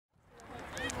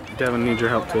Devin needs your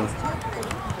help too.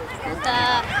 What's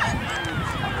up?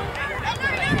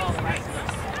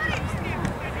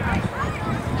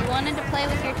 You wanted to play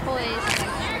with your toys.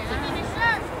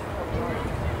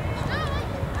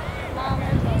 Mom,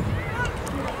 okay.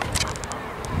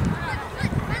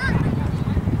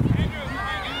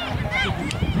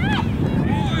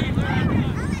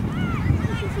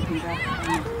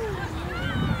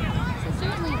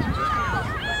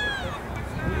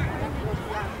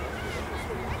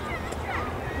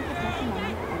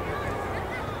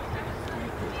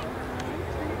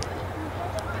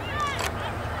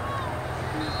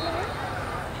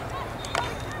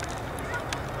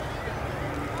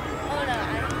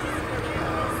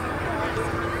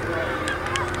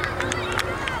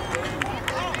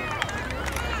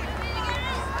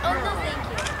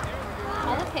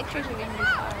 Pictures are going to be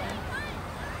following.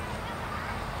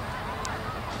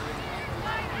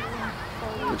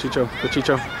 Go Chicho, go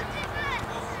Chicho.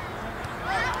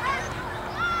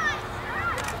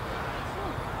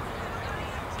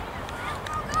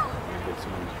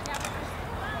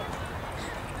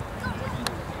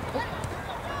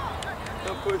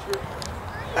 Don't push her.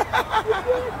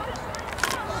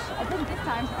 I think this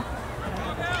time.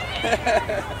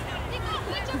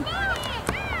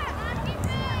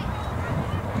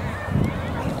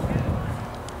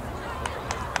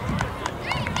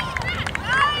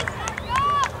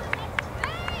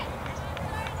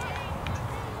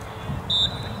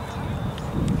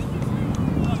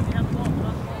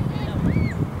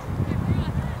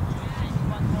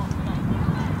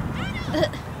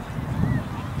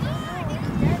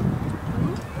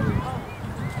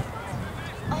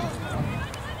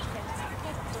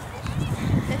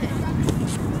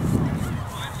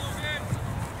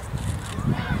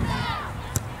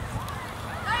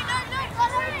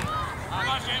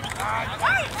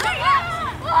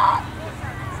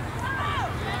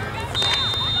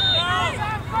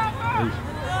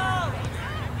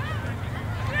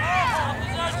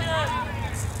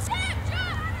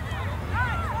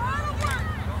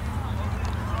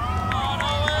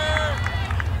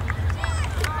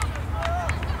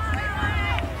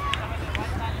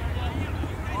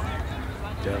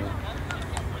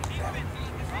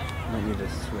 I need to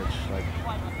switch, like,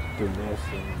 doing this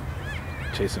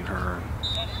and chasing her.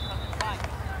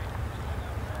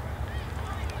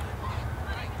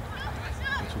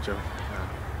 Chicho.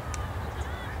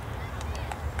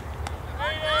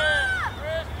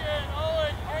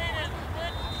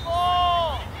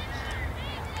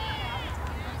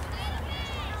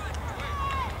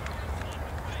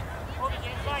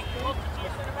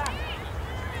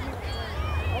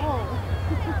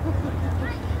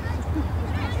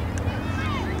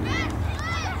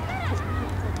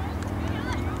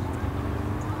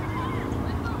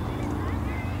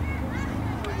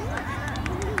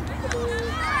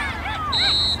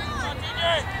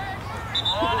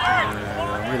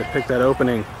 I'm going to pick that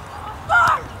opening.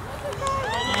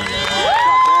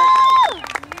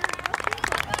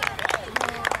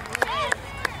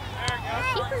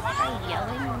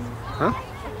 Huh?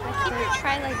 Will keeper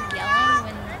try like yelling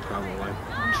when... Probably.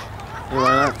 Why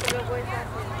not?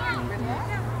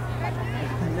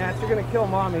 Nats, you're going to kill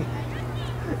mommy.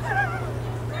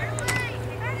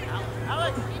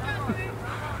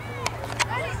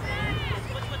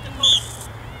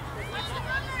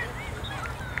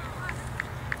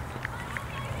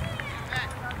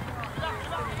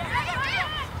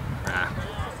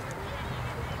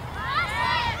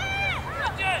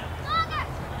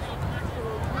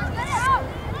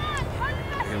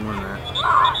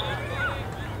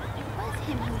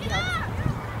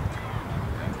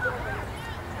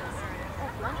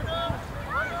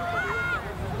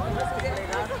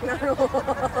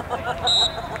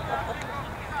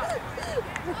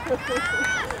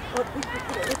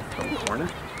 Corner?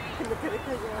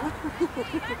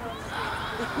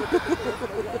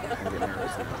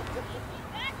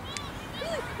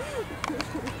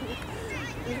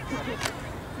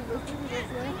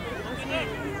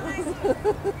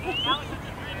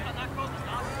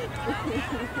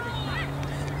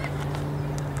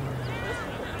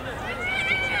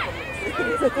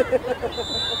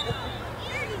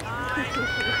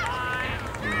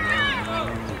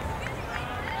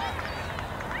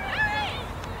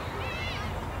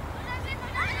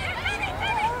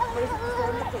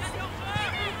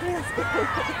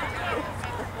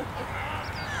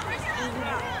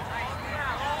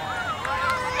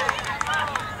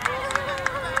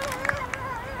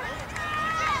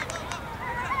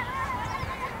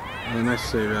 Really nice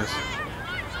save, guys.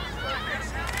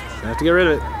 I have to get rid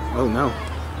of it. Oh no.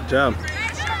 Good job.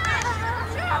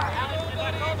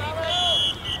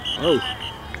 Oh.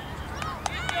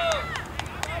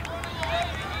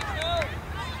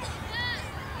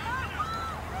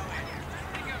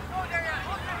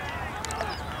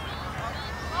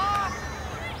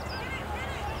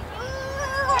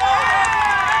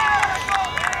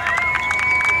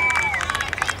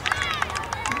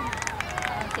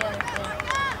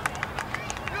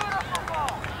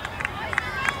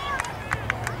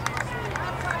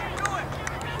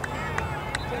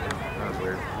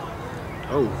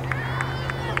 Oh.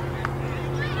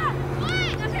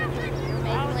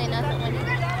 Basically nothing when you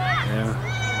Yeah.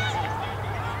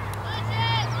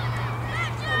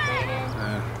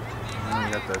 I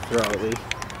got the throw at least.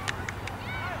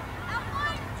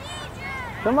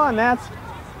 Come on, Nats.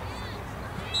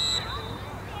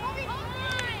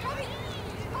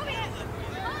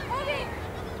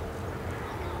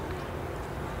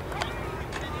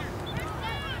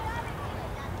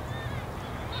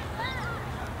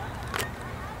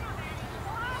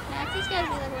 Nancy's gotta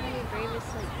be like one of your bravest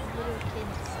like little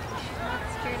kids. She's not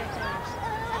scared of dogs.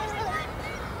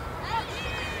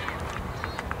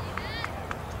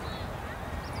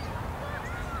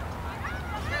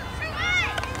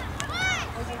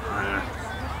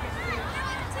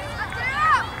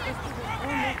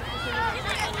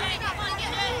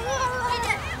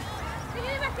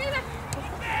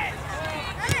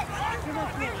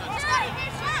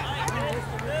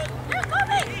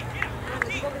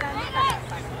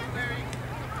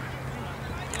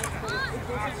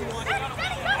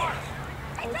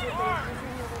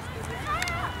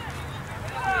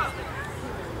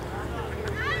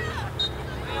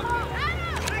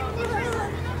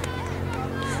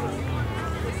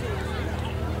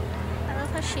 I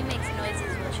love how she makes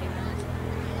noises while she runs.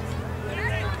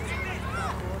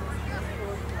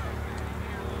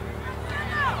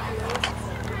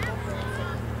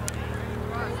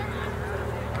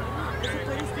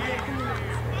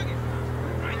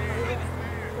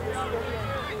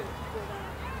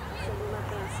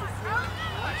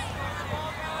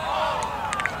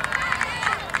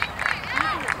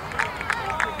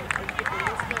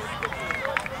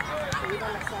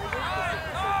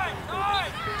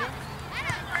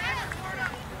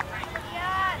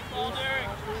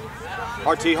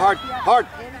 Hard, T, hard, hard.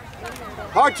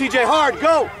 Hard, TJ, hard,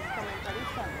 go!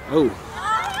 Oh.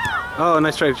 Oh,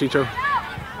 nice try, Chicho.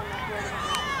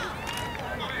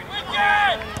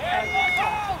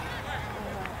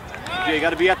 TJ, you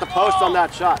got to be at the post on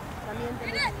that shot.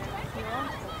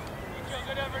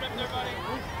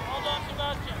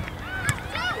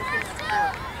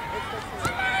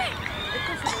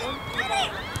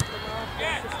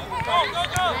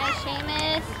 Nice,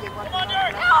 Seamus. Come on,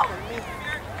 Derek! Help!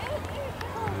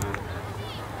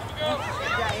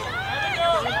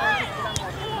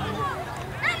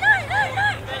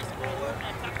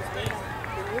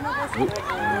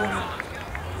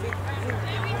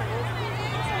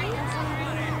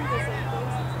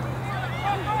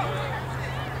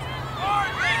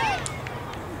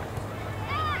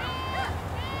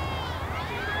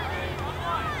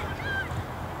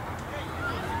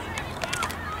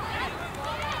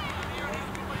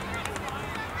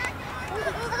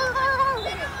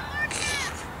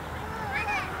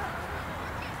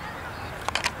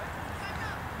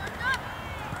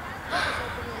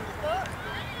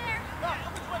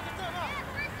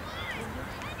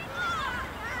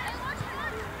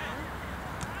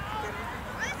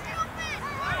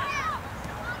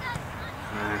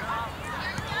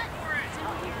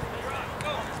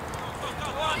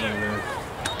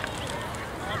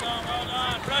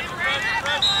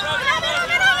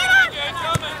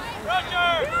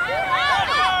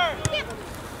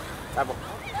 Apple,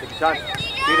 take your time.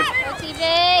 Beat him. Go, TJ.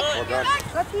 Well done.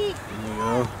 There you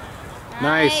go.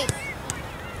 Nice.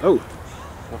 Oh.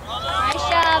 Nice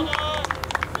job.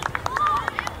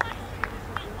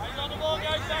 Eyes on the ball,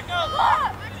 guys. Back up.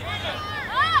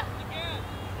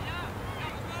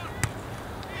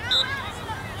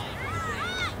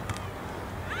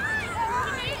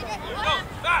 Go,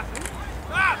 fast.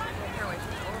 Fast.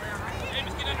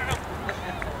 James, get in there.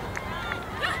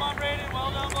 Come on, Brayden. Well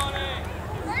done, buddy.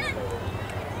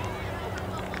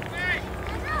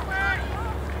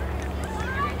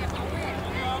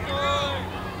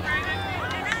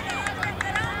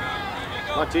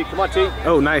 Come on, T, come on, T.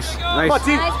 Oh, nice. Nice. Come on,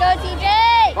 T. Nice, go, TJ.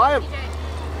 Buy him.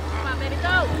 Come on, baby,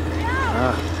 go.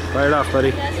 Fire it off,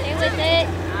 buddy. Just stay with it.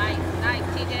 Nice, nice,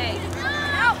 TJ.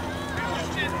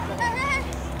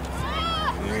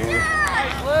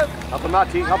 Help him out,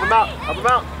 T. Help him out. Help him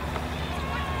out.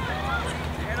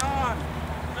 Get on.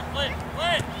 Split,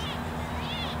 split.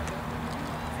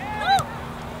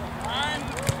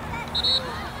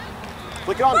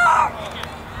 Flick it on.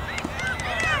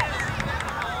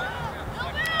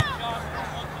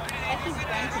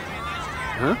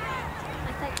 Huh?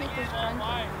 I thought Keith was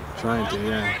running. Trying to,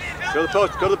 yeah. Go to the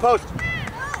post. Go to the post.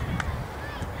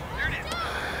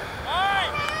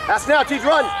 Pass now, T.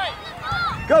 Run.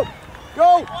 Go.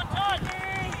 Go.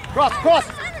 Cross, cross.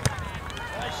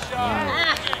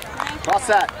 Cross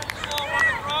that.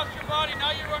 Across your body.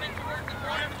 Now you're running towards the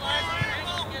corner flag. Your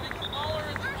ankle's getting smaller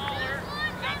and smaller.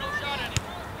 You've got no shot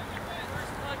anymore.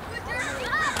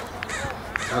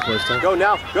 Go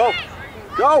now. Go.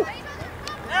 Go.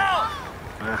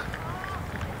 Ah.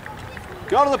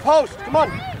 Go to the post. Come on.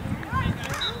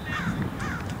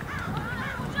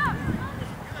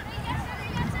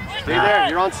 Stay there.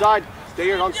 You're onside. Stay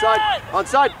here. Onside.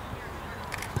 Onside.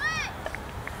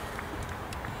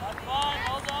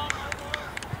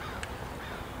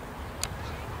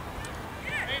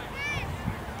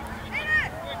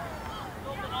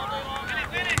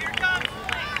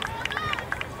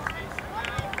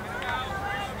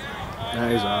 Nah,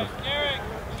 he's off.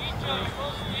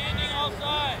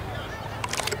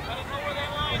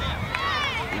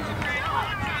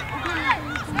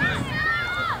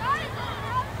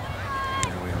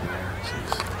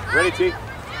 Ready, T.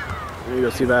 There you go,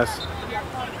 Seabass.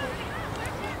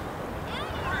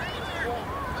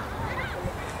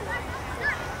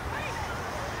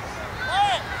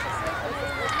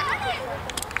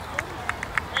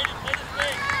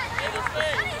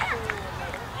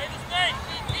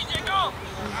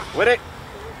 Win it.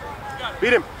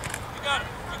 Beat him. You got him.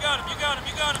 You got him. You got him.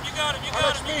 You got him. You got him. You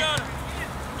got him. You got him.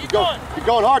 Keep going. Keep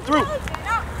going hard through.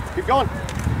 Keep going.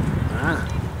 Ah.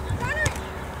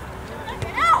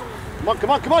 Come on,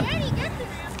 come on, come on.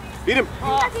 Beat him.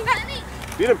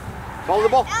 Beat him. Follow the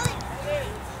ball. Oh,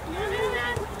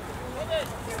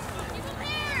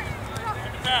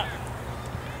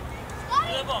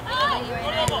 anyway,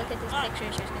 now you look at this picture,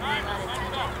 there's going to be a lot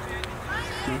of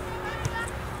TJ.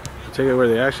 Take it where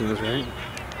the action is, right?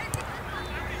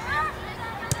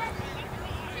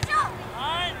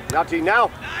 Now, T, now.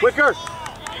 Quicker.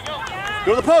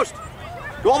 Go to the post.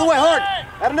 Go all the way hard.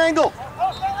 At an angle.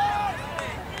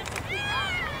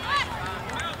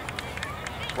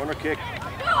 Corner kick.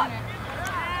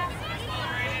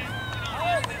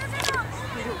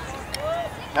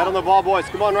 Head on the ball, boys.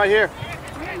 Come on, right here.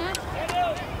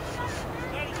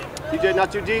 TJ,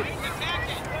 not too deep.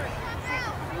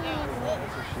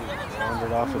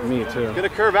 Wandered off with me, too. Gonna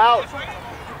curve out.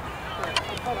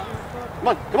 Come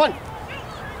on, come on.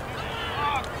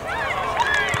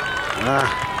 Ah.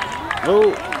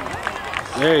 Oh.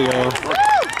 There you go. Good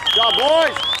job,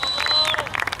 boys.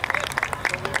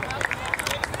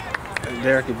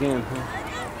 Derek again. Huh?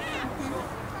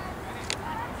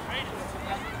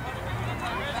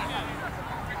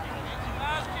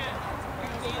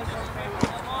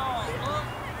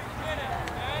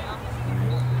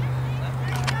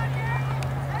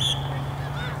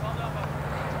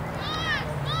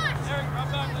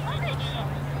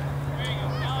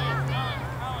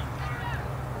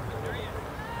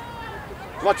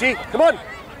 Come on, T. Come on.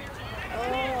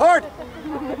 Hard.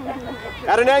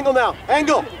 At an angle now.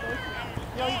 Angle.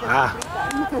 Ah.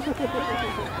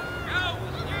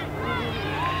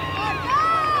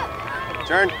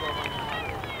 Turn.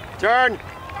 Turn.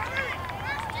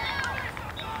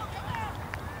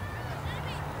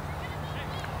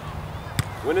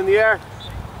 Win in the air.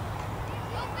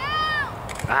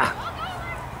 Ah.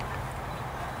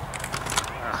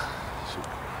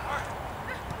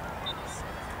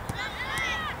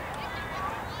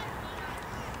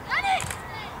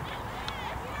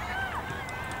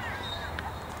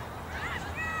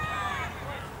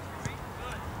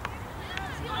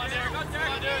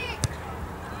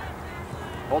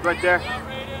 Hold right there.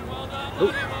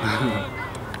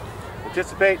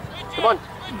 Anticipate. Come on.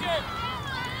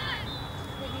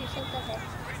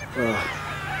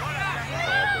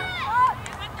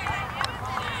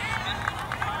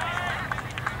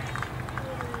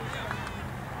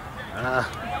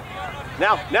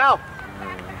 Now, now.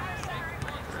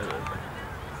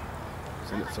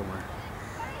 Send it somewhere.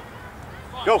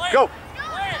 Go, go.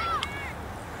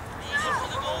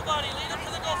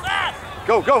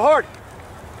 Go, go hard.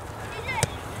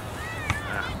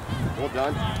 Well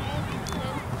done.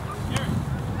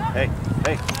 Hey,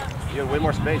 hey, you have way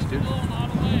more space, dude.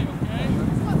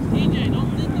 TJ,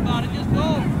 don't think about it, just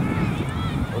go.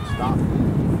 Don't stop.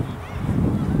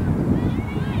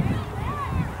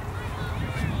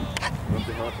 What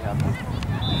the hell happened?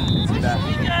 See that?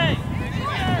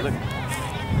 Hey, look.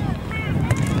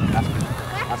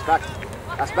 Pass back.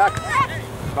 Pass back.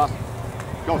 Cross.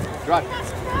 Go. Drive.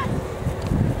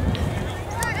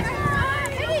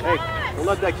 Hey, don't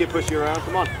let that kid push you around.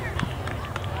 Come on.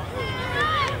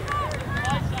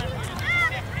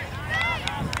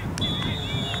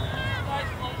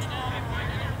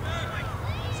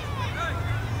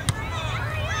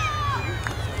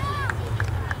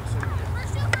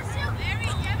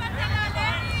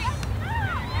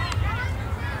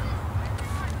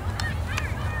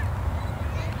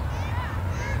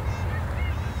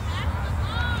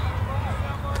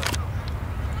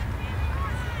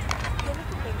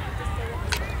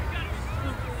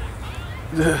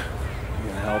 Yeah,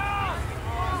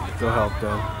 help. Go help,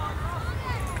 go.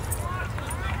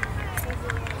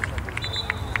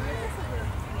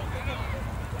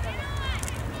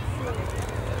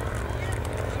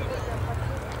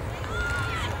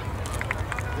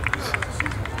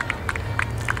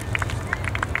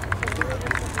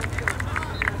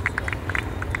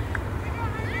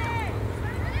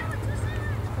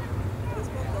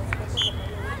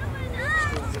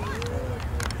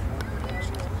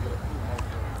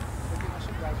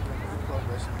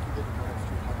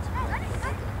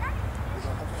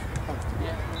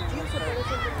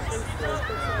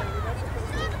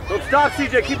 Don't stop,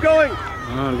 CJ. Keep going.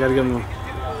 Oh, we gotta give him.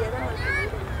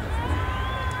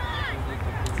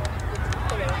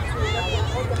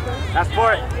 Ask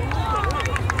for it.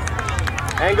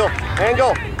 Angle.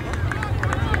 Angle.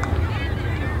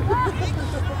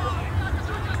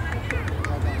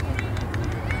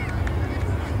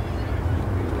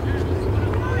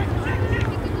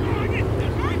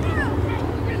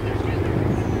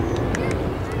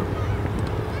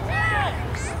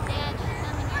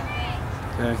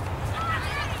 Okay.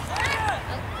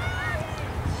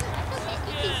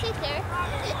 You can sit there.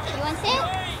 You want to sit?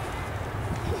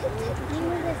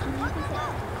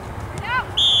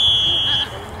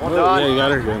 Well Oh, done. yeah, you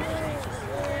got her good.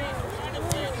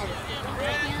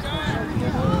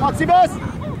 Come on, Seabass.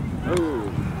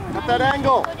 Oh. Got that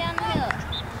angle. Go down the hill.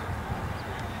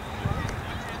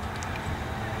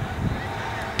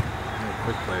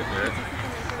 Quick play there.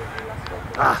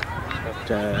 Ah.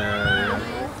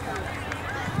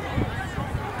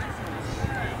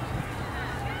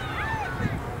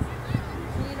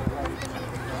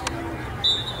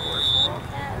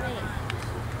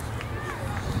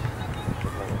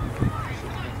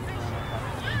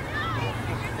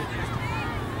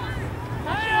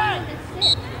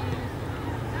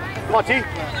 Come on, T.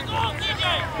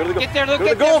 Go to the goal. Get there, Go look to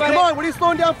the at goal. there, Come on. What are you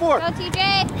slowing down for? Go,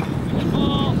 TJ.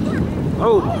 Oh.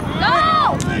 Go!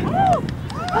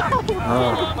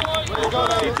 Oh.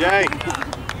 CJ.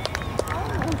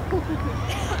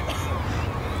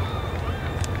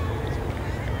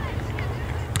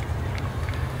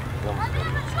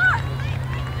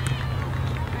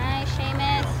 Nice,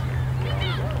 Seamus.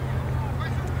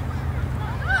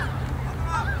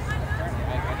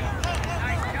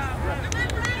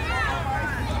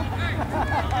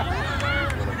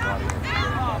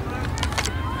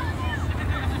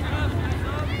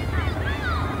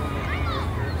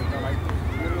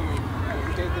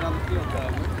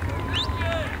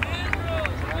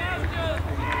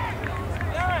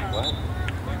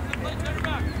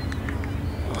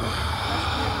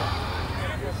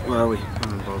 Where are we?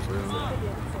 I'm both of them.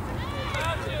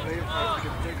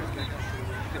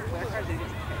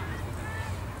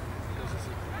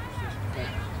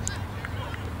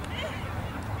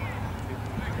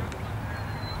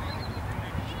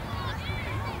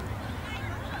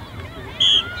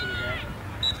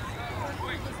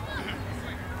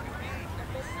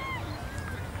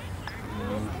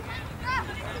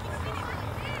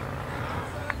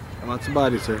 Lots of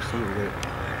bodies there.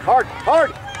 Hard.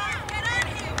 Hard.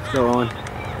 Go on.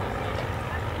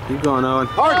 Keep going, Owen.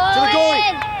 Hard. To the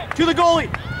goalie. To the goalie.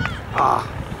 Ah.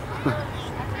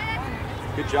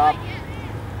 Good job.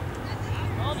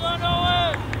 Well done,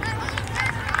 Owen.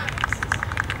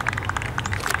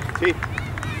 T.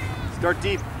 Start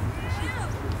deep.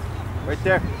 Right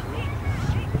there.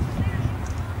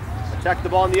 Attack the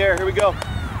ball in the air. Here we go.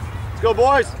 Let's go,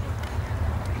 boys.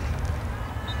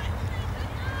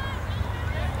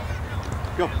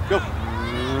 Go, go.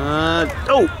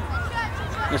 Oh!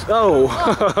 Yes, oh!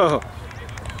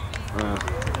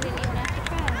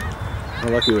 How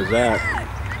lucky was that?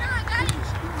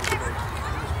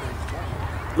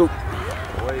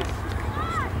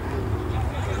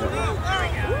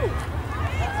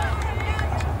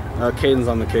 Oh. Caden's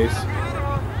on the case. Hey,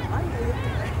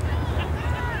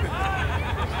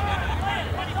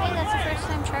 that's the first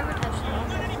time Trevor touched the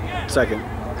ball. Second.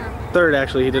 Third,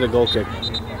 actually, he did a goal kick.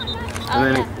 And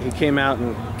then yeah. he came out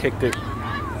and kicked it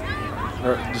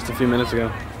just a few minutes ago.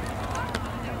 Oh,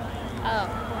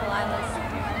 well, I was.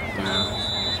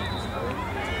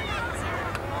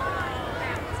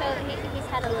 So he's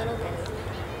had a little bit.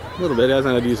 A little bit. He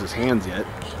hasn't had to use his hands yet,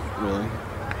 really.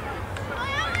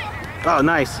 Oh,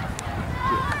 nice.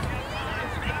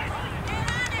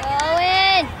 Go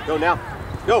in. Go now.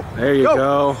 Go. There you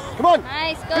go. Come on.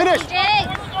 Nice. Go, Finish.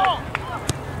 TJ.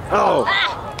 Oh.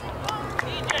 Ah.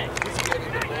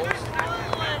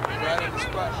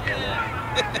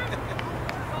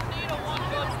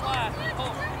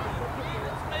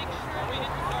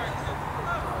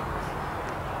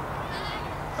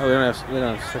 Oh, we don't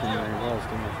have secondary balls,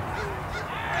 do we?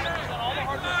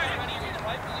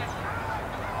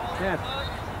 Dad.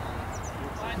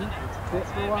 Sit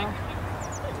for a while.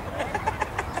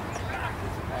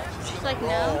 She's like,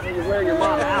 no. You're wearing your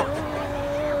mom out.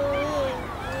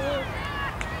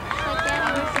 She's like,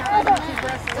 Daddy, you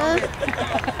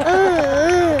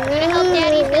gonna help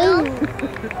Daddy film?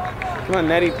 Come on,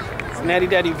 Natty. It's Natty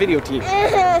Daddy video team.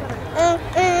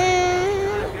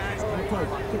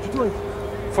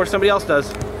 Before somebody else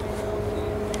does.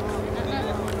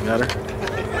 Got her.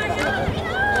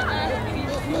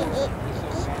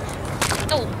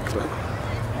 Oh.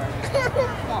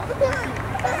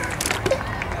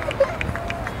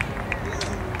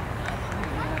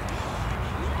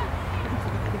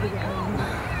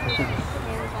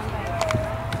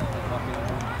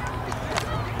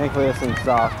 Thankfully this thing's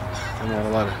soft. I'm gonna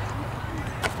love it.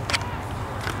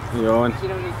 You going?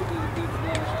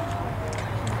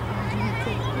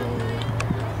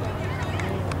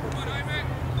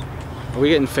 Are we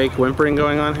getting fake whimpering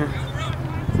going on here?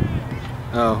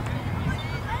 Oh.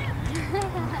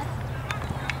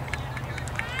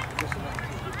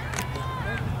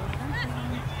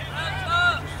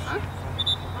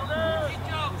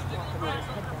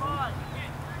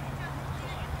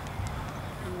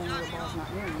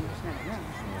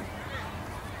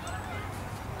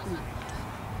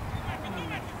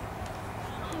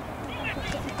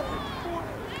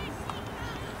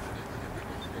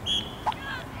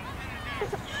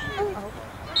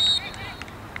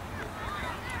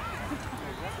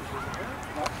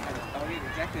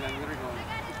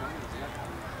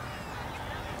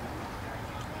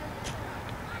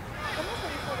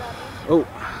 Oh.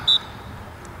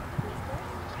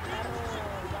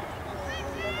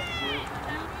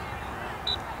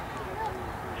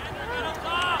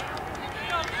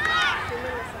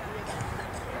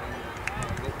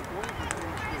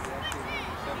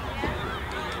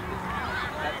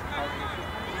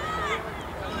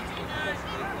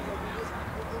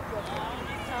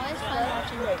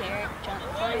 Derek jump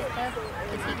for it though,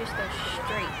 because he just goes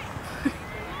straight.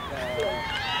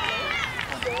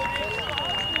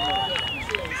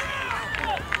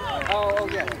 Oh,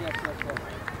 yes.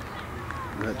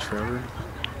 Is that Trevor?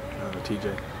 No, TJ.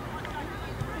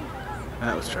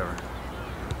 That was Trevor.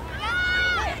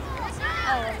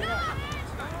 Oh, look at that.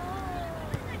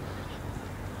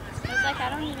 I was like, I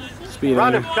don't even see. Speed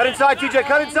Round on him. Cut inside, TJ.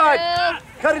 Cut inside.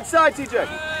 Cut inside, TJ.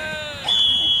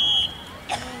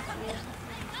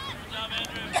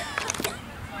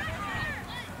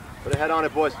 Put a head on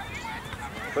it, boys.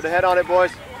 Put a head on it,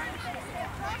 boys.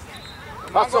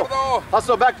 Hustle.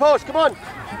 Hustle. Back post. Come on.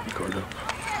 Gordo.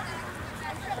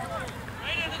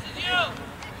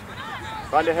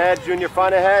 Find a head, Junior.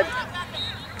 Find a head.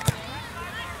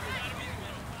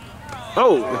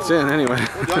 Oh, it's in anyway.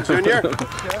 Well done, Junior.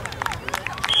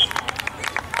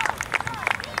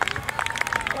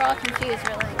 We're all confused.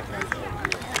 We're like,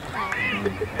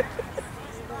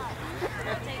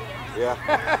 Yeah.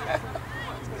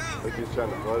 I think he's trying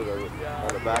to float it on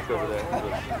the back over there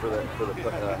for the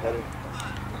header.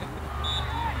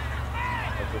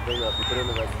 That's the thing though, if you put it in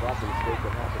the right spot, the mistake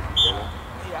that happens. You know?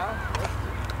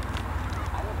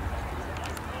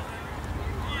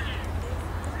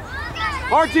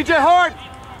 Hard, TJ, hard!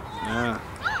 Yeah.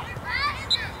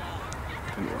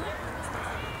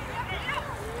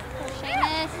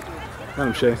 Seamus. Got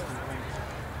him, Shay.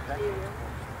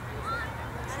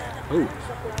 Oh.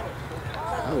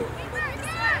 Oh.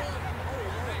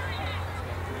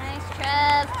 Nice,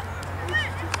 Trev. There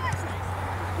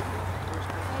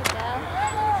you go.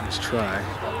 Let's try.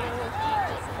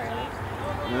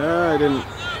 A No, I didn't.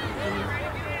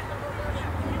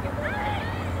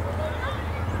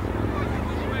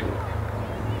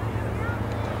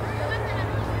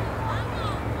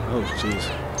 Oh, jeez.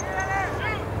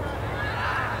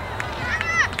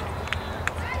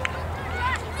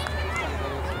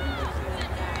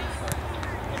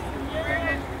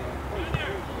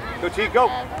 Go, T, go!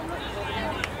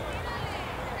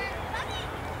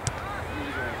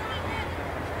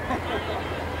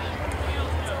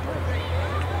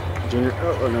 Junior.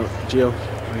 Oh, no. Gio.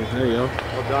 There you go.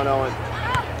 Well done, Owen.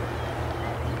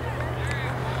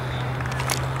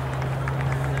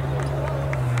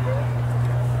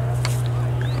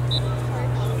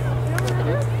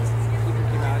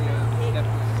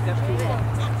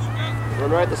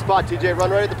 Run right at the spot, TJ.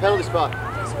 Run right at the penalty spot.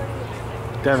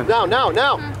 Devin. Now.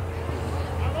 Dad.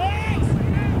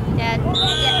 Yeah.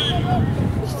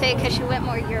 Just say it because she went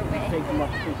more your way.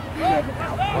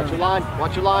 Watch your line.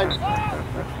 Watch your line.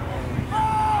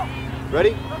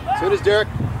 Ready? As soon as Derek.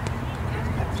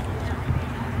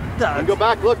 You can go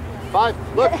back. Look. 5.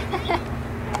 Look.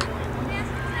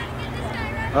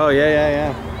 Oh,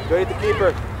 yeah. Straight at the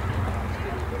keeper.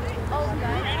 Oh,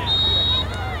 God.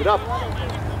 Get up.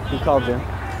 He called Jim.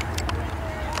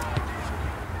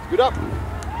 Get up.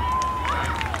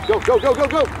 Go, go, go, go,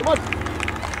 go. Come on.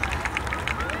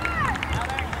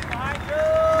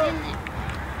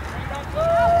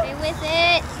 Stay with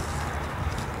it.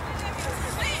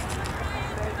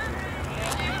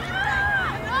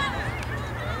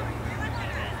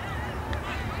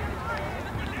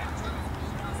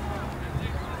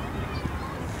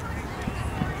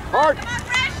 Hard.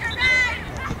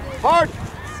 Hard.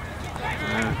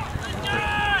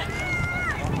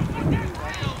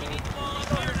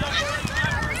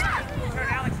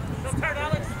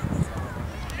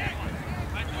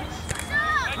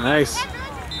 Nice.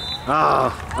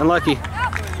 Ah, unlucky.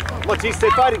 Come on, T, stay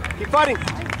fighting. Keep fighting.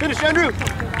 Finish, Andrew.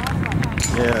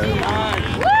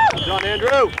 Yeah. Well done,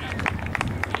 Andrew.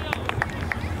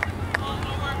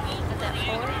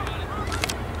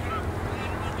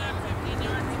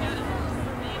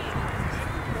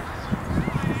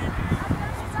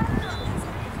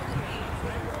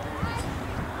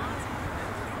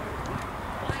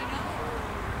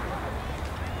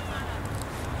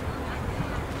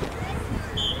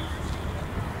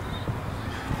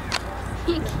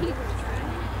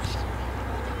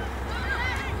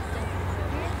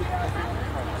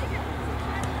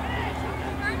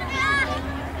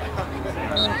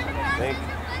 Think.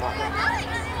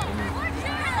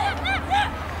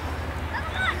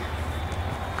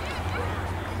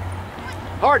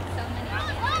 Hard.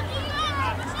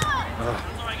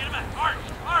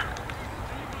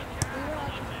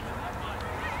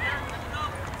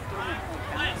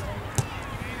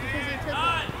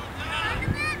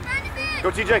 Go,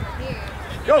 TJ.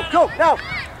 Go, go, now.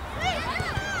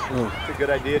 It's a good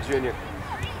idea, Junior.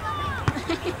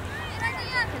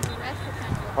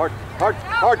 Hard, hard,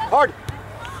 hard, hard.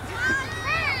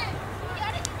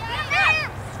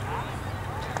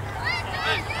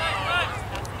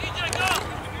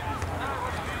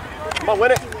 Come on,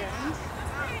 win it.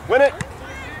 Win it.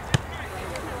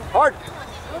 Hard.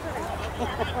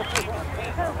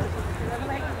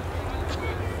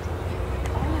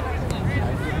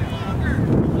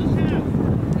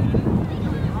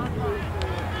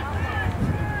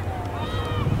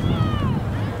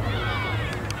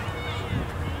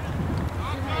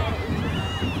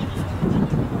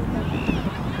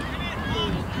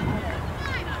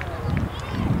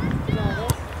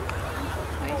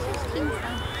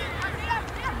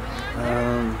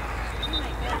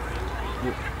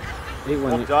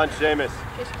 Well done, Seamus.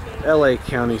 LA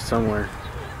County somewhere.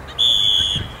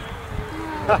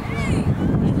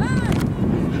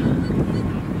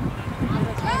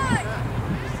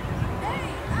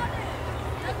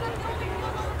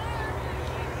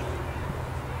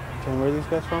 Ken, where are these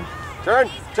guys from? Turn,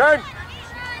 turn.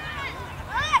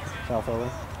 South LA.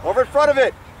 Over in front of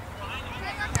it.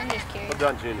 I'm just curious. Well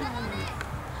done, Junior.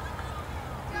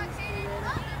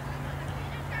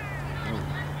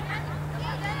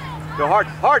 Go hard,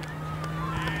 hard.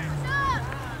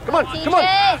 Come on, come on.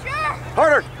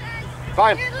 Harder.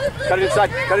 Fine. Cut it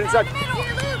inside, cut it inside.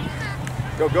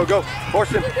 Go, go, go. Force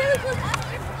him.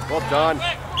 Well done.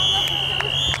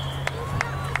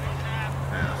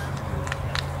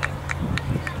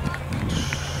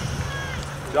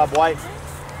 Good job, White.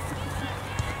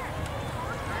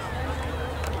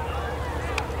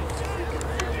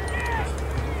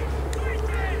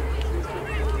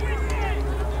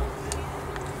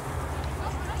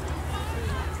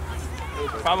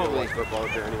 Probably football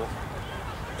there anyway.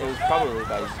 it was probably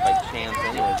by chance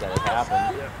anyways that it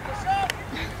happened.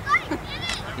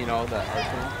 You know, the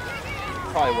arson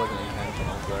probably wasn't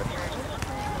intentional, but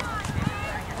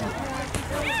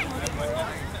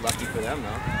lucky for them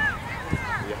though.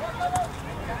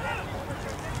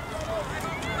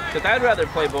 Because I'd rather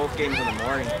play both games in the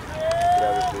morning.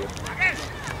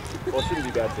 Well, it shouldn't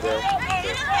be bad today.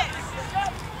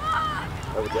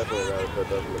 I would definitely rather put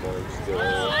those in the morning still.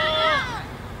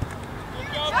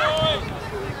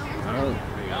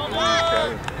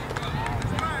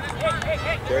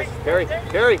 Carry, carry,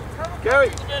 carry, carry.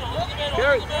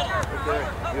 Okay,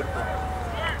 beautiful.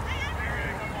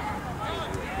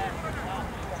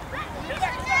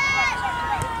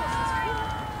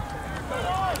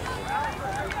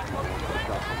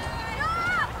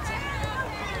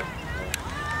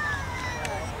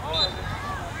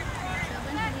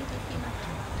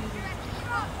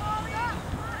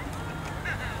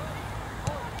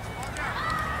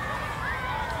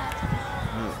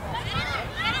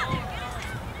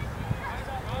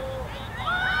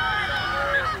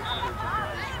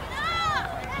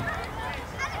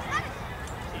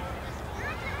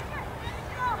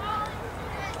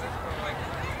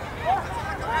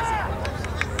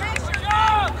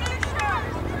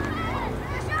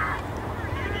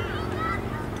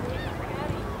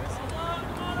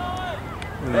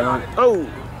 Oh!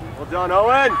 Well done,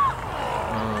 Owen.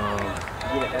 Did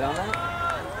you get a head on that?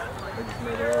 Or just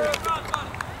made it over?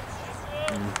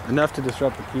 Enough to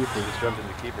disrupt the keeper. Disrupted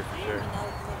the keeper for sure.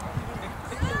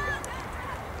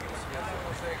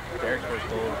 Derek's first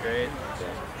goal was great.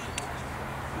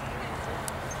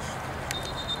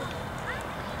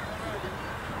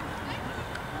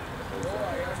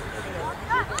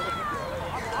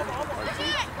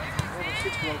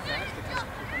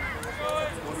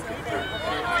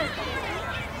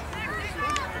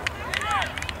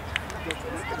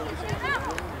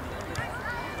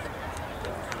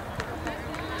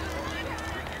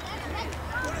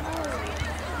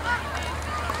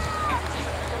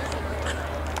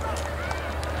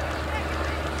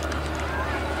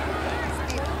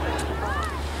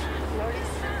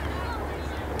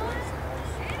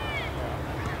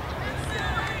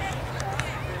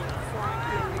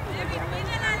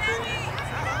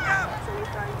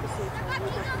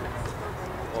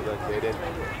 Well done, Jaden.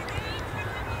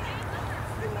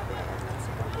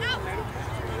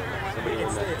 Somebody It's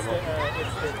on that, come on.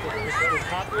 the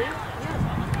top three?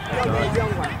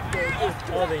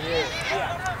 Oh, the year.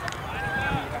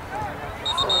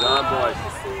 Well done, boys.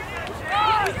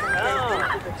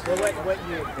 So what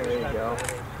year? There you go.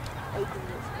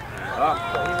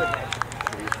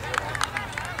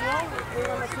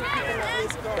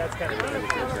 That's kind of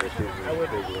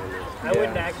I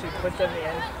wouldn't actually put them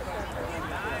in.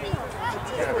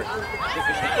 Way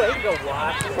to go,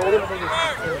 Watt. Well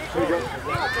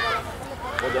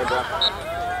done, Brock.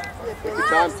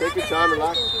 Take your time,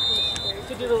 relax.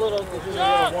 To do the little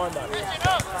warm up,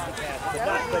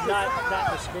 but not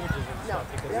the scrimmages and stuff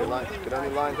because Get on the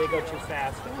line. they go too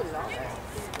fast.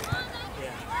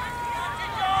 Yeah.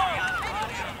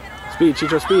 Speed,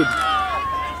 Chicho, speed.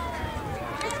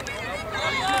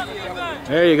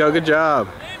 There you go, good job.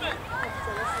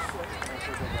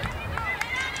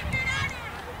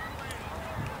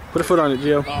 Put a foot on it,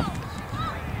 Gio. I'm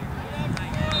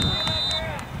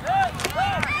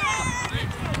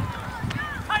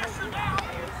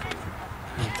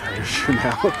tired of you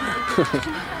now. Put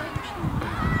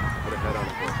a head on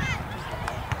it.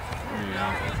 There you go.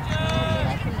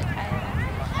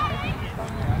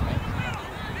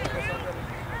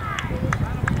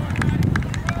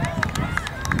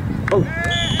 Oh!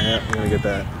 Yeah, we're gonna get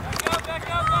that. Back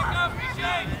up, Richie!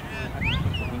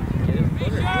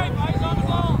 Richie, eyes on the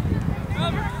ball!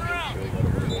 Trevor, turn around!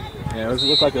 Yeah, it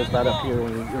looked like it was bad up here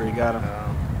when where you got him.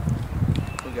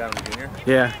 Who got him, Junior?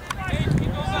 Yeah. Hey,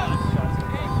 keep those out!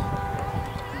 Hey,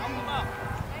 help them out.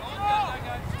 Owen, you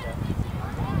got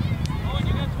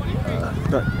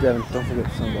 23. Devin, don't forget the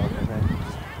sunblock, okay?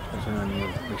 That's what I need.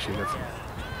 Make sure you got some.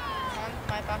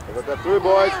 Look at that through,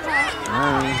 boys.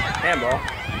 Alright. Handball.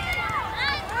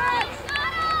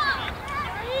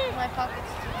 My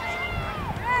pocket's too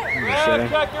tiny. Shay.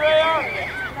 Check your AR!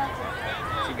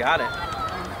 She got it.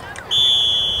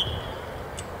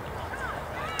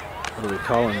 What are we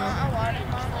calling now? I wanted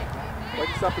mom like Why'd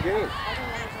you stop the game?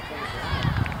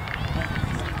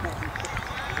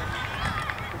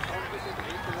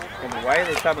 Why are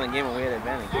they stopping the game when we had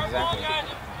advantage? Exactly.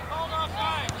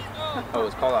 Oh, it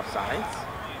was called offsides?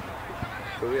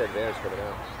 So we had advantage coming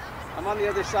out. I'm on the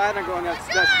other side. I'm going, that's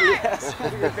BS.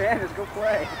 Your advantage, go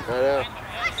play. I know.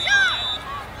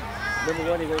 Number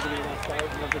one, he goes to the outside.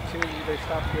 Number two, they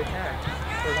stop the attack.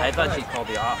 I thought she called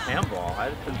the off handball. I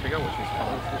couldn't figure out what she was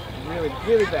calling. Really,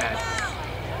 really bad.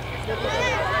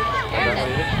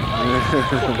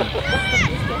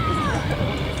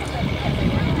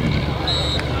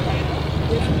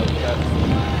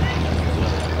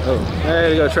 Oh, there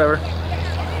you go, Trevor.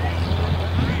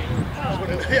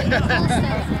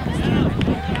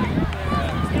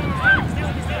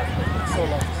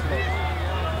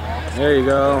 There you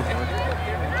go.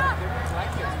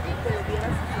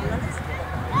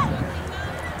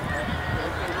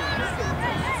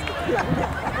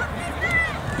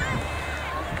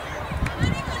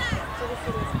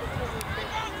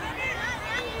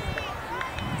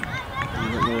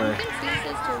 I'm confused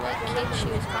as to what kid she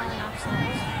was calling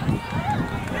offsides.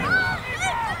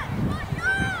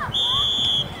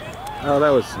 Oh,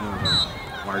 that was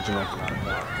marginal.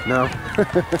 No.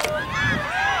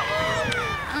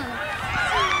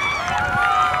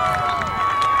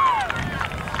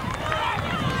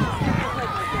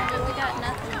 We got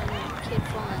nothing when the kid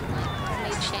falling like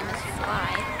made Seamus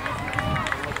fly.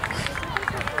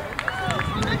 Calls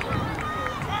are very odd.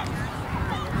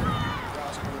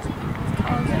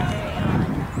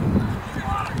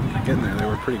 Getting there, they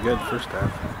were pretty good first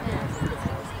half.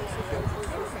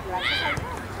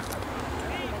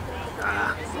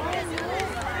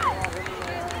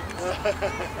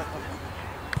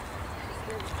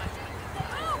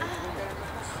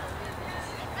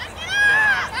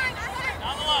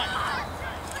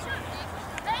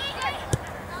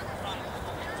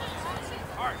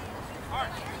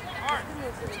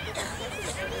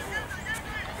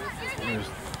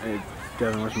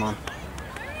 Devin, where's Mom?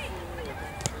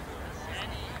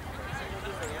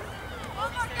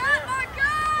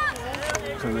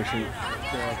 So make sure you-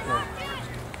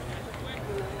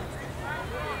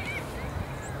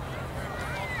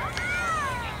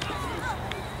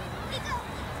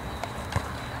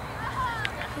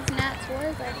 His Nats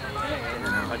was like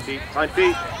Find feet. Find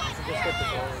feet.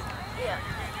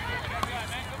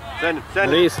 Send it.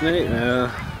 Send it. Release, Nate. Yeah.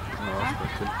 Oh,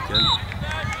 that's good.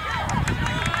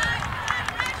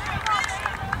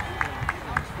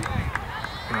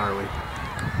 Where are we? I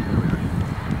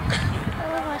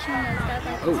love watching those guys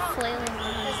like Oh. flailing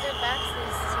because their backs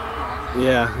is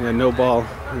Yeah, no ball.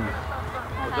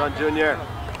 Well done, Junior. What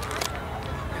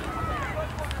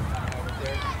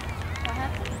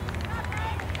happened?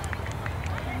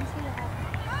 Let me see what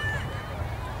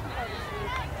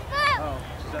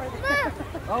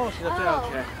happened. Oh, she's up there.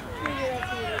 Okay.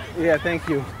 Yeah, thank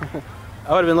you. I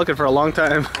would have been looking for a long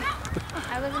time.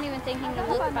 I wasn't even thinking to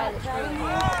look by the tree.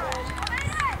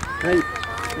 Hey,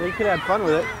 you could have fun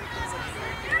with it.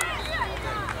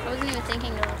 I wasn't even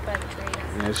thinking to look by the tree.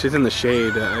 Yeah, she's in the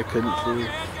shade. I couldn't see.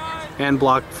 And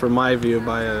blocked from my view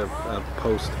by a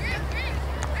post. Good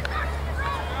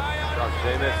job,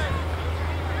 Seamus.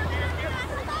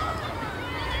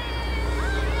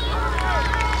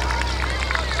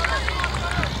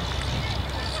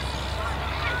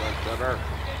 Well done, Trevor.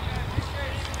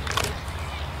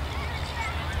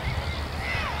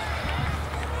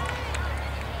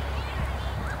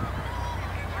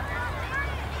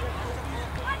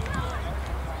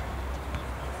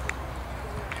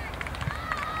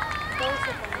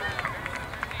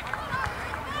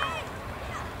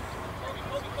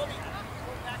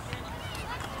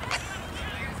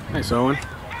 Nice, Owen.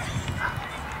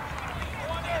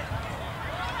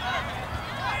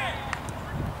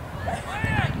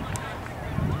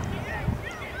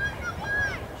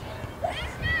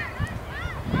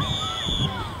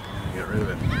 Get rid of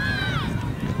it.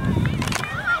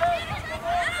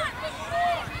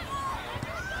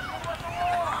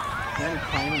 Then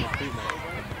climbing the street.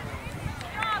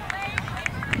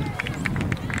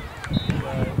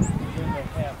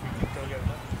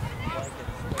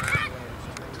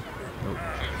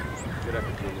 Good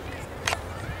effort, Junior.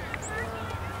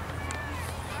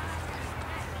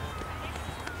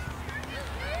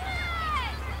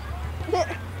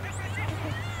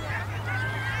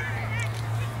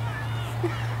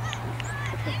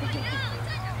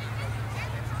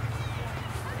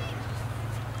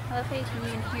 I love how you can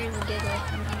even hear the giggle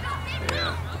from here.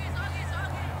 Yeah.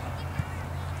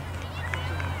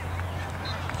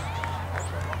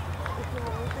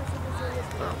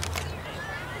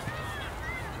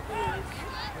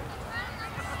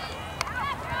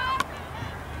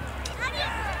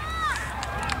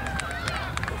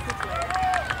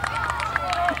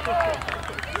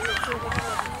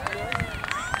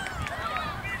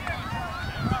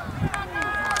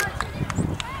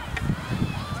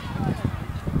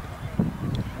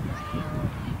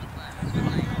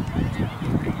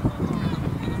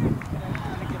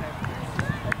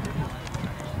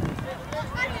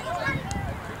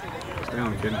 Stay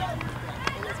on, kid.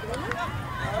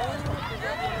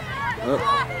 Oh.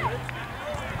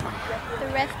 The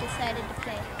ref decided to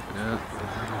play. Yeah.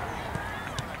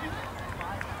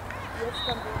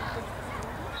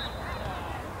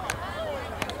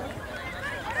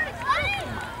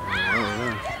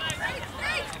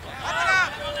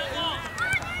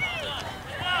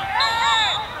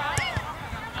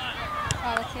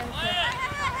 Oh, let's see how play.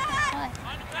 Why?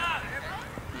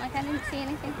 Like I didn't see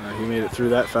anything. He made it through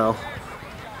that foul.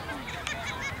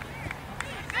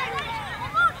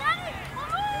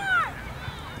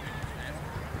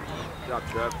 Good job,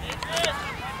 Trev.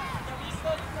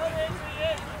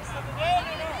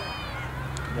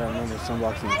 Yeah, remember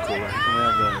sunblock's in the cooler. We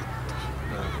have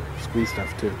the squeeze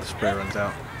stuff too. The spray runs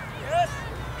out.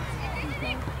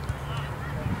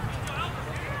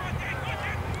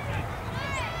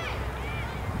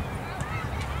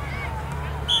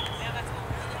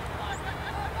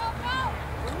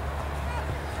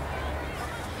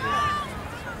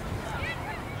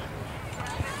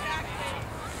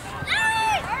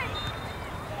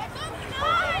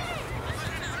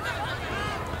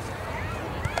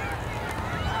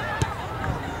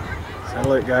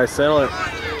 Settle it, guys. Settle it.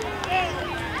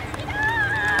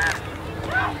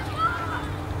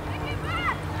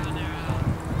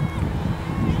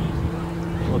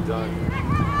 Well done.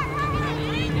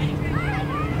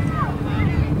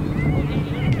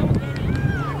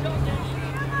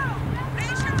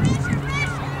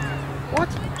 What?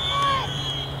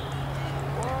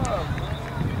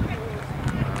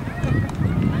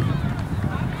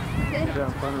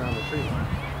 Down fun around the tree.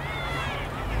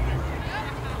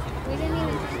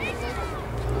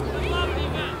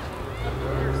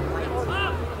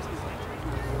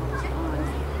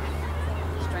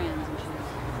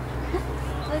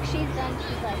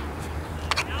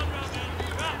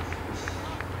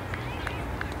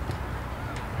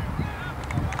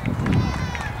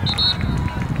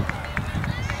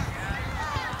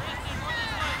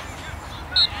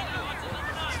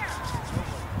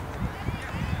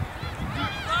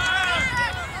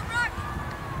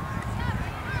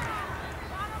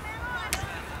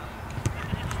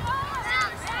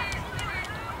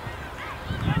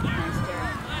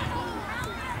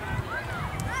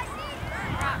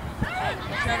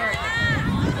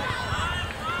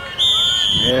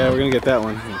 get that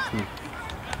one.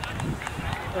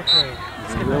 Okay.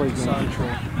 Let's get Really back to good soccer.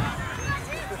 control.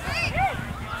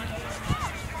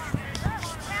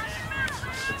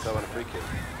 It's on a free kick.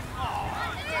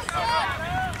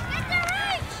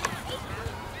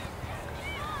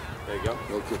 There you go.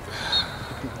 Go kick.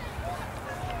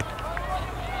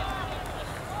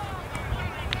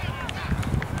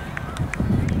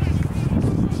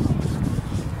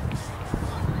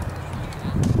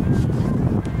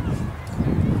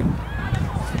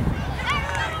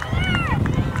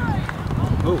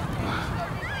 Oh,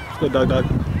 good dog.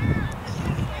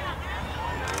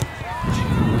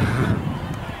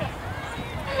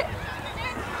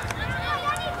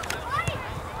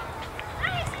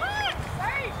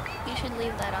 You should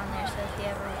leave that on there so if he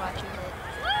ever watches it.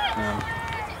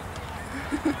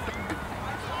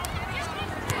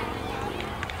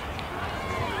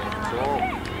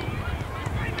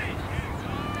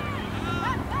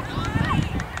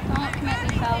 Don't commit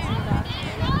any fouls in the box.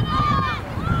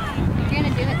 You're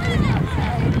gonna do it to the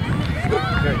outside.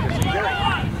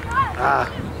 Ah.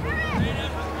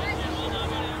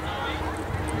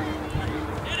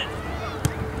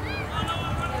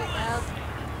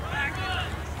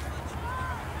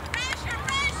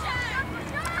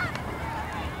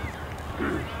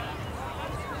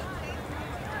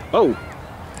 Oh.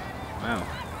 Wow.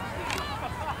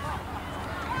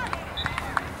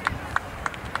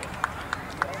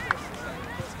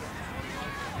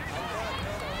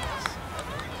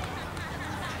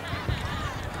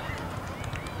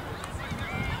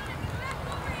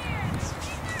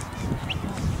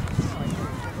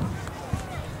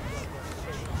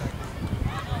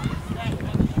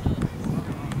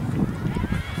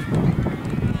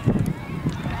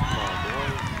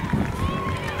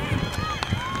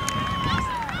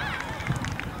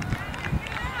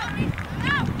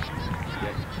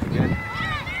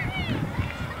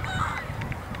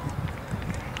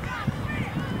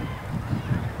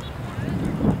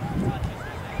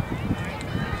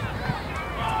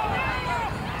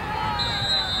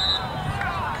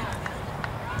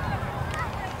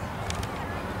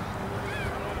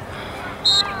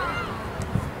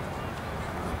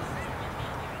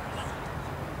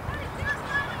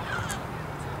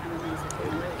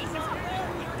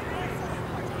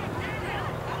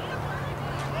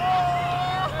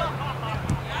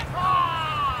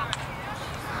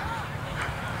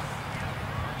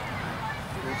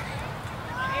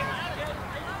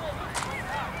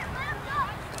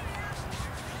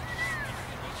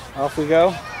 Off we go.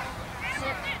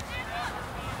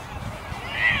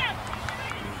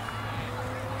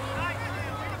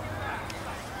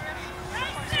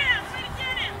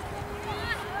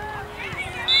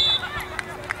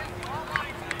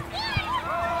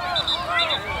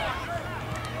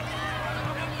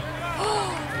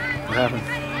 What happened?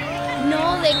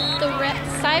 No, the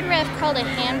side ref called a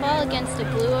handball against the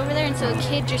blue over there, and so the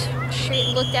kid just straight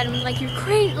looked at him like, "You're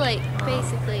crazy," like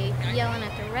basically yelling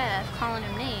at the ref, calling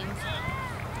him names.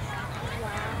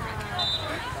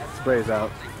 Spray's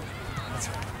out.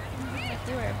 Like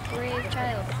you were a brave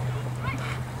child.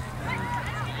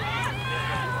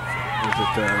 Is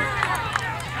it no.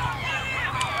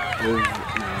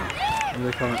 What do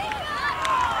they call it?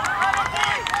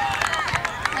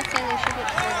 I'd say they should get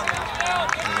scored.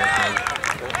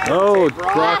 Oh,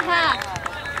 Brock.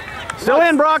 Aha! Still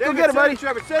in, Brock. Go get it, buddy.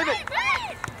 Trevor, save it.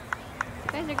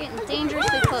 You guys are getting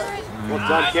dangerously close. Well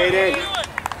done, Kaden.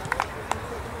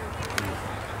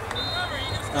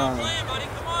 I'm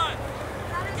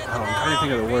trying to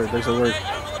think of the word. There's a word.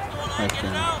 Like,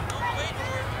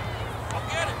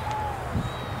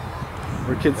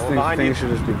 where kids think things should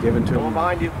just be given to them.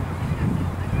 Behind you.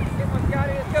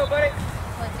 Let's go, buddy.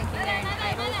 What, thinking they're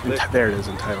entitled? There it is,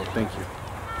 entitled. Thank you.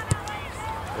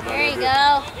 There you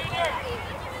go.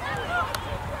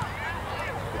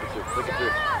 Look at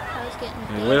through. I was getting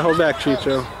Hey, way to hold back,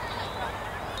 Chicho.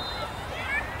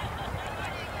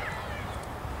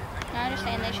 No, I'm just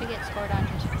saying they should get scored on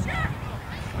just for that.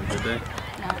 Did they?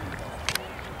 No.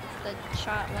 The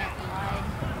shot went wide.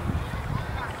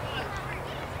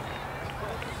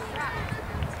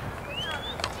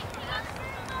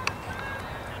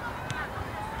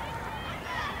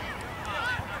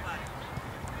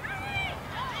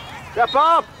 Step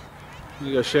up!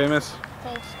 You go, Seamus.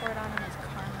 They scored on him as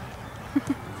karma.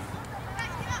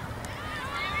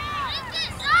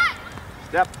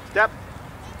 Step.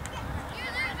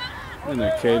 In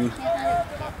there, Caden.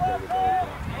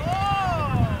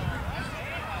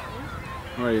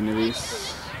 All right, Navis.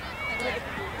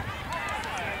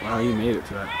 Wow, you made it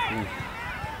to that.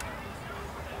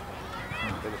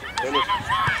 Finish.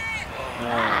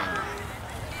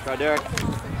 Try Derek.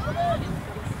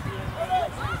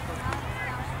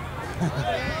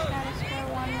 gotta score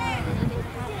one more and it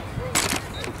didn't happen.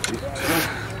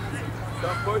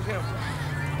 Don't push him.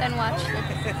 Then watch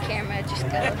the camera just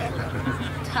go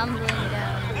tumbling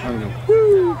down.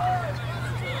 Woo!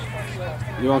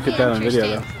 You won't get that on video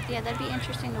though. Yeah, that'd be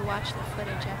interesting to watch the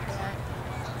footage after that.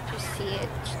 Just see it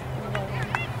rolling.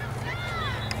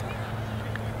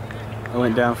 I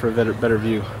went down for a better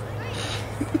view.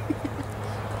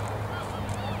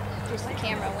 Just the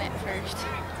camera went first.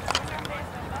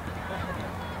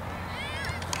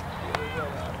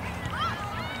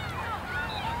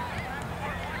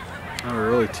 Oh, we're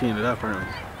really teeing it up, aren't we? You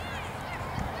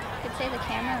could say the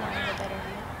camera wanted a better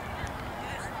view.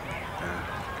 Yeah.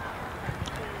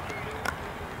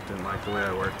 Didn't like the way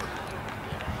I worked. The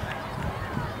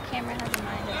camera has a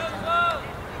mind of its own.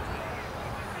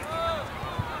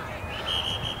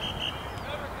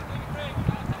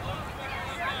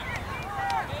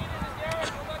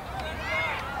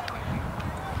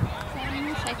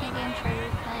 Second game, Trevor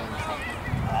playing second.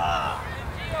 I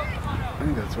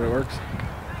think that's the way it works.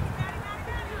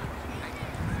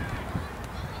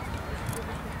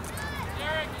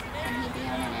 Can he be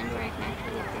on an end where I can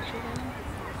actually get pictures of him?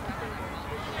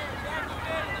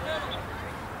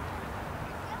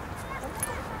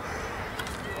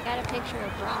 I got a picture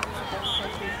of Brock that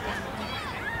says he's been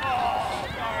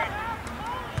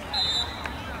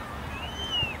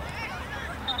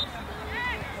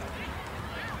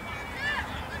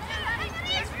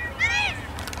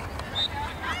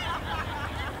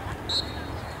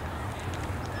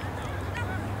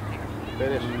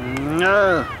Finish. No.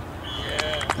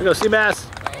 There we go, Seabass.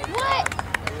 What?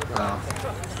 Oh.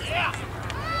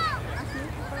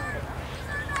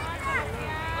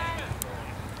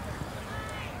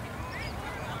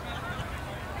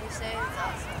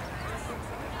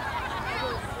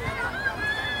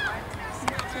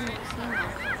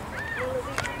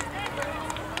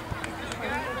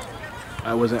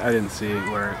 I didn't see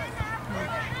where.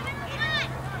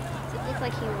 It looked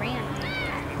like he ran.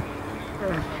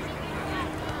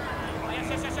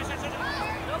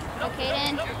 Okay,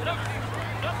 then. Nice.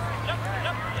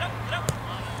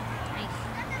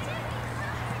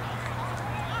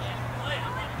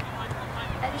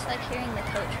 I just like hearing the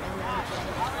coach run the play.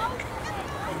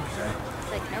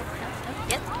 It's like, nope, nope, nope,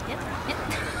 yep, yep,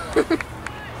 yep.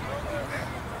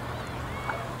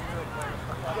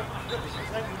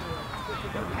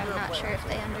 I'm not sure if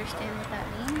they understand what that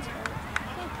means, but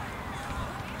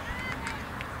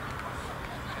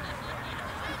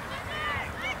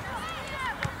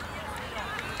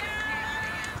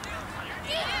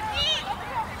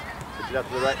Pitch it out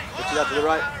to the right. Pitch it out to the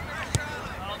right.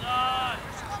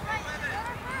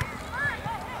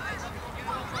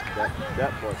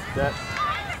 Step, boy, step.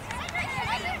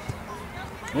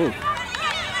 Ooh.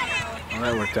 Well,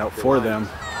 that worked out for them.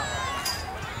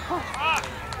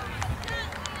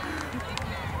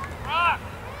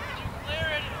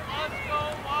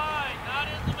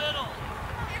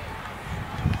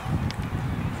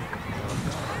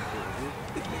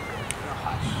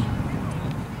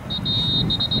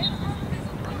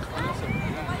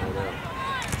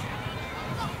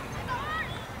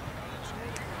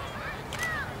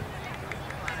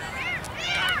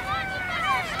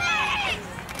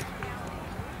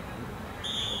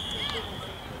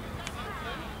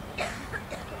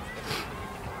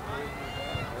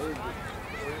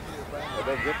 I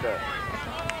don't get that.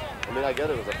 I mean, I get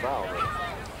it was a foul, but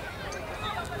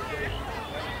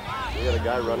we got a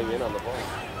guy running in on the ball.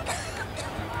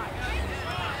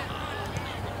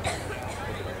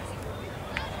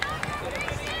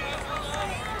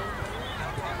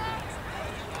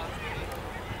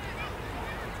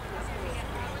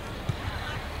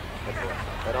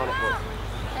 Head on it, boy.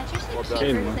 that's just a Well done.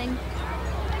 keeper thing.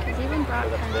 Because even Brock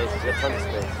Get up kind of space, does get it tons of for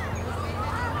space.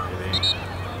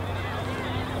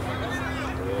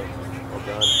 Well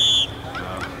done.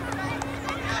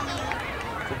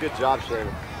 It's a good job,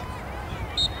 Shane.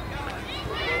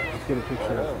 Let's get a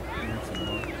picture of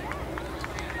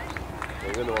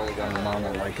We're the one we got. My mom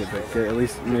won't like it, but at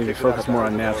least maybe focus more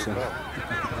on Nelson.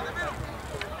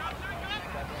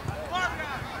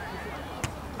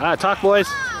 Ah, talk, boys.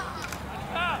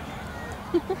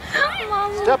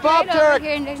 Mom Step up, right over Derek.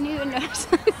 here and didn't even notice.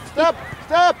 Step,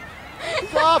 step.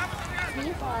 He's off.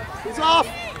 He's off.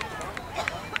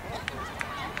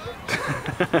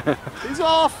 He's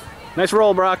off. Nice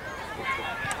roll, Brock.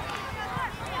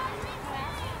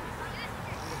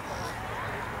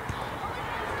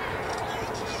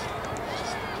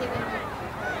 Give him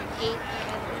 8.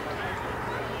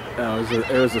 No,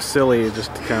 it was a silly,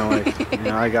 just kind of like, you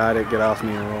know, I got it, get off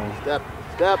me and roll. Step,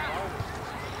 step.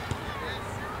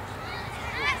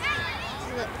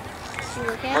 you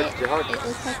look at it, it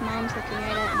looks like mom's looking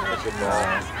right at me. Good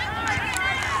ball.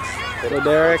 So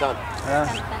Derek. Time.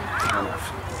 Kind of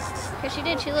funny. Because she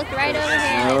did. She looked right over here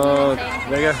and Oh, didn't say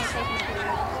anything. there you go. She was taking a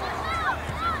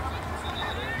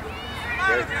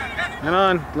picture. Hang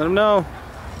on, let him know.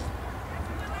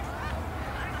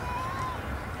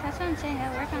 That's what I'm saying. I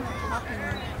work on the talking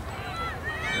room.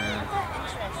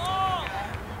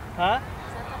 Huh?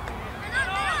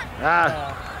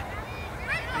 Ah,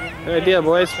 good idea,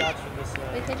 boys. Shots from this,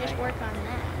 We could just work on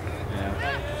that. Yeah.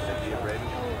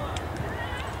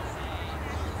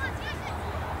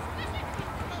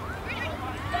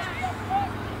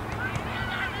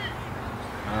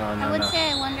 Oh, I no, would no.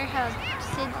 say I wonder how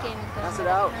Sid's game is going. Pass it but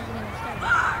out. hasn't even started.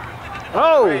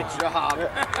 Oh, Great job.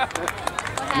 What happened?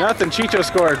 nothing. Chicho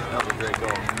scored. That was a great goal.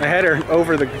 A header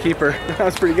over the keeper. That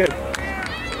was pretty good. Of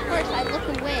course, I look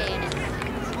away and it's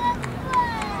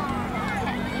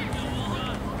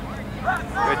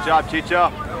Good job, Chicho.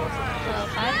 5.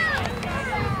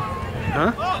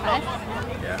 Huh?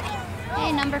 5? Yeah.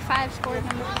 Hey, number 5 scored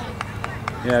number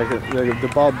 5. Yeah, the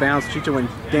ball bounced. Chicho went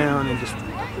down and just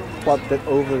plopped it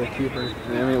over the keeper. I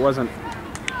mean, it wasn't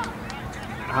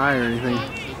high or anything.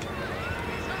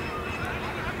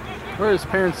 Where are his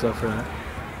parents though for that?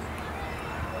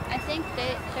 I think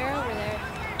they're over there.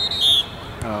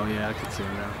 Oh yeah, I can see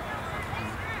him now.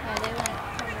 Yeah, they went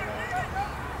over there.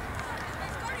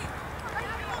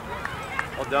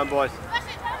 Well done, boys.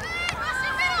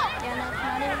 Yeah, no, it's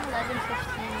not even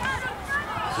 11:15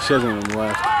 yet. So she hasn't even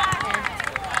left. Yeah.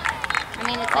 I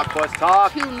mean, it's Talk, like boys,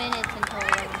 talk. 2 minutes until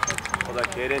 11:15. Hold that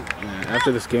kid in. Yeah,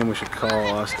 after this game, we should call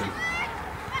Austin.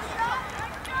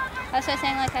 That's what I was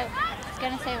saying, like, I was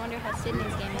gonna say, I wonder how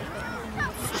Sydney's game is,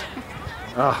 but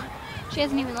Oh, she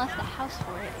hasn't even left the house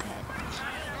for it yet.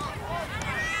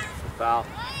 Foul.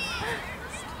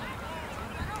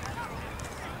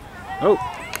 oh,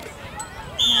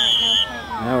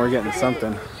 No, now we're getting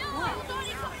something.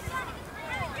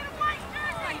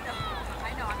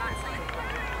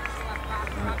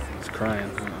 He's crying.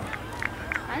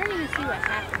 I don't even see what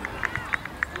happened.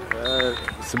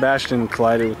 Sebastian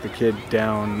collided with the kid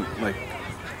down, like,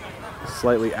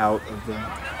 slightly out of the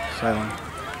sideline.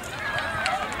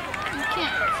 You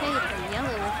can't say it's a yellow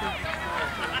if you.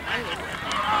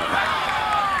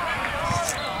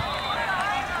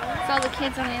 So all the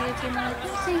kids on the other team are like,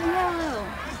 that's a yellow.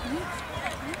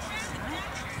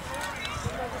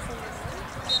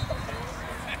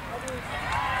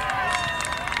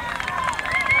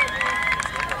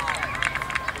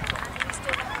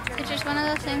 It's just one of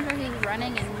those things where he's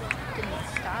running and didn't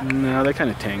stop. No, they're kind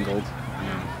of tangled.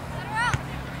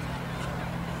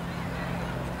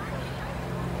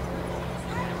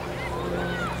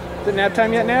 Is it nap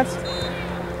time yet, Nats?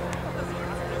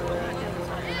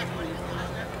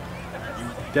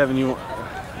 Devin, you want...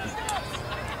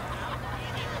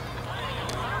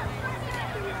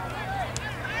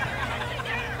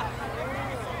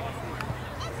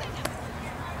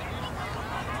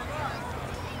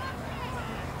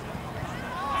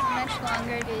 How much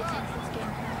longer do you think this game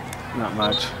has? Not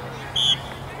much.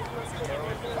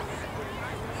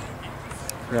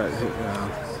 Right,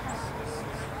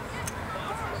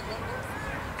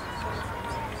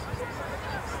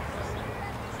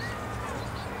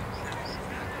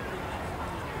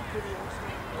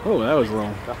 oh, that was a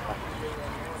little...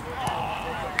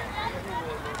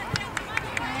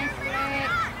 Nice,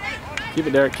 Derek. Keep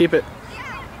it, Derek, keep it.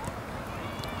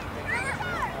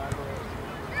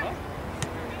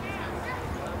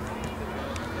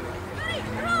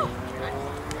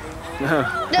 Good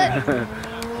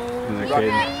rock.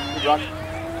 Good rock.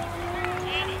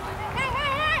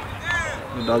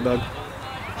 Dog, dog.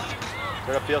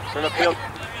 Turn upfield. Turn upfield.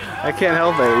 I can't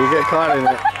help it. You get caught in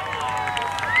it.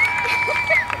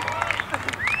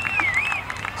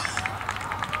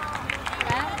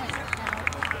 That went out.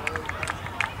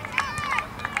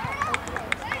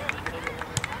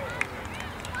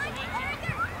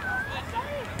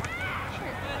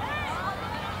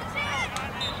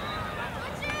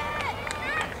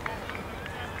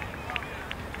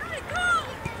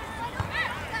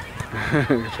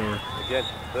 Good shoulder. Again.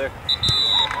 Clear.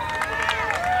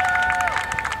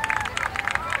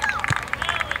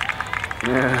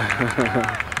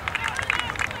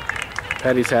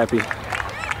 Patty's happy.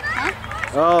 Huh?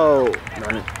 Oh,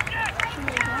 darn it.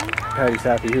 Somebody going? Patty's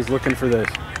happy. He was looking for the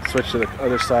switch to the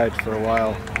other side for a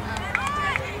while.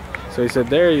 So he said,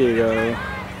 there you go.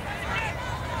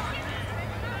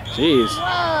 Jeez.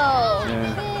 Whoa!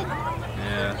 Yeah. Kid.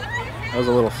 Yeah. That was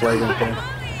a little flagrant there.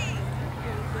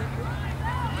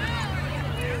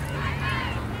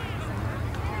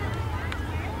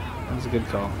 That was a good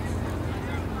call.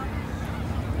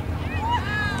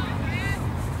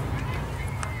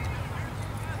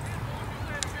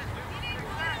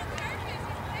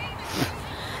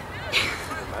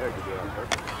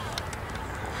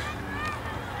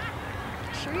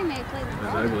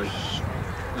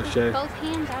 O'Shea. both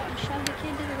hands out and shoved the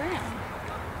kid to the ground.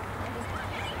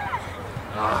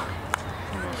 Ah.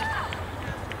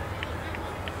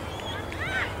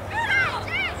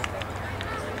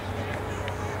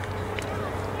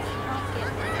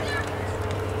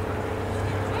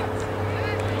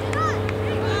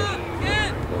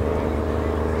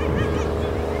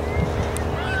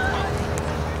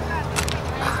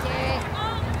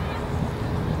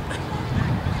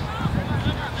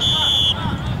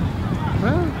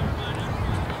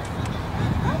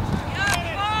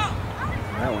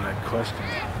 That one I questioned.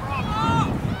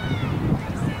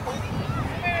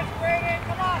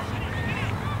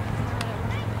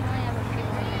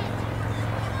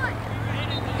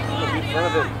 In front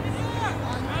of him.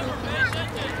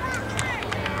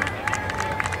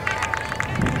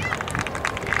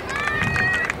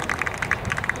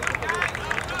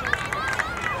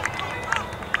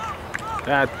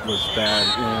 That was bad,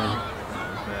 yeah.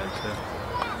 Bad too.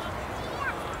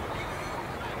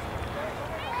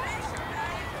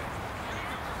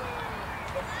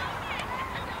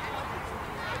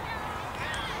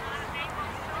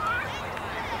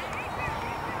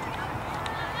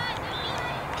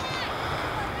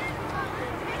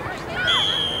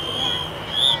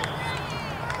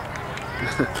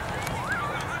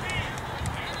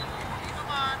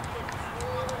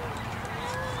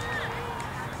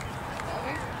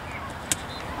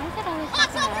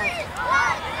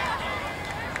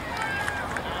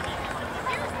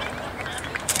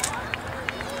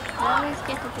 I always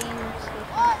get the games with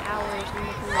hours and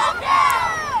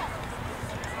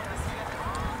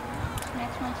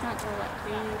next one's not till what,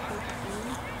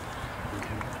 3:15?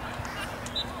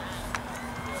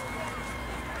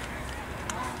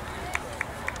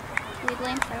 Lead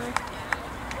lane forward.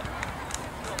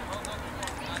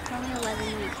 It's only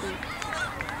 11 weeks.